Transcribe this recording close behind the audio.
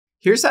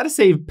Here's how to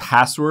save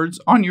passwords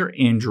on your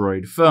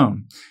Android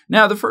phone.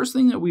 Now, the first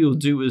thing that we will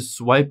do is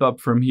swipe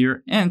up from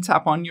here and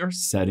tap on your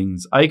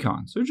settings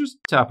icon. So just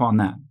tap on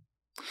that.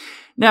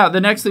 Now, the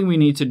next thing we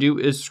need to do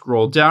is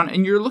scroll down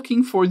and you're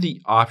looking for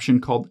the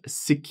option called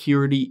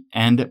security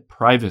and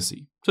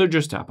privacy. So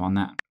just tap on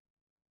that.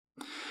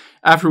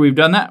 After we've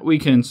done that, we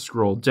can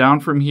scroll down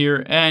from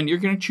here and you're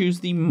going to choose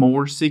the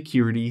more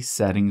security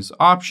settings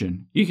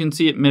option. You can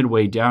see it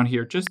midway down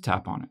here. Just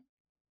tap on it.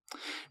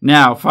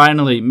 Now,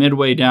 finally,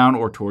 midway down,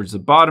 or towards the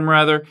bottom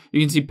rather, you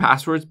can see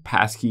passwords,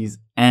 passkeys,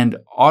 and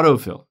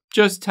autofill.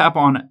 Just tap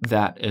on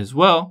that as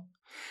well.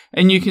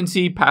 And you can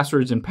see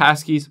passwords and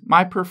passkeys.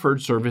 My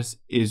preferred service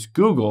is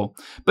Google,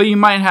 but you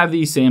might have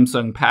the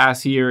Samsung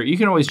Pass here. You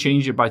can always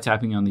change it by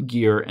tapping on the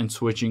gear and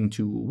switching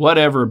to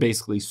whatever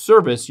basically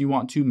service you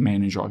want to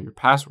manage all your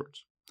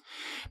passwords.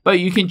 But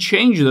you can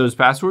change those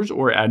passwords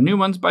or add new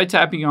ones by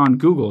tapping on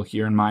Google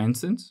here in my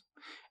instance.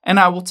 And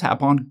I will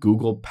tap on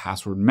Google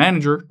Password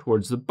Manager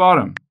towards the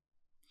bottom.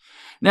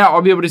 Now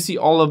I'll be able to see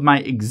all of my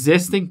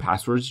existing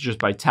passwords just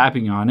by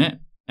tapping on it.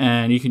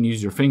 And you can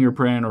use your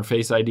fingerprint or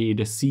Face ID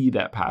to see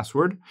that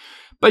password.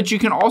 But you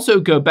can also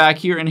go back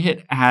here and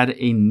hit add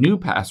a new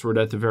password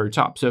at the very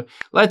top. So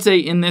let's say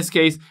in this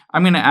case,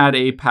 I'm going to add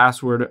a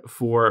password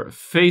for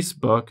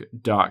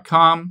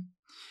facebook.com.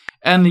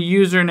 And the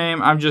username,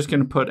 I'm just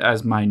going to put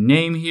as my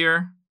name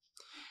here.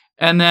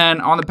 And then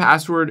on the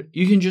password,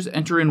 you can just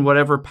enter in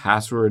whatever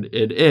password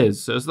it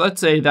is. So let's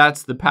say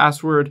that's the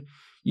password.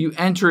 You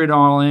enter it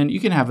all in.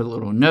 You can have a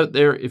little note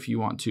there if you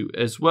want to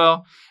as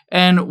well.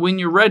 And when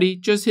you're ready,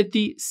 just hit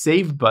the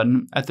save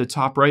button at the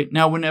top right.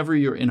 Now, whenever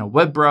you're in a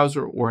web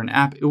browser or an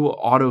app, it will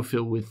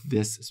autofill with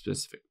this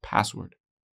specific password.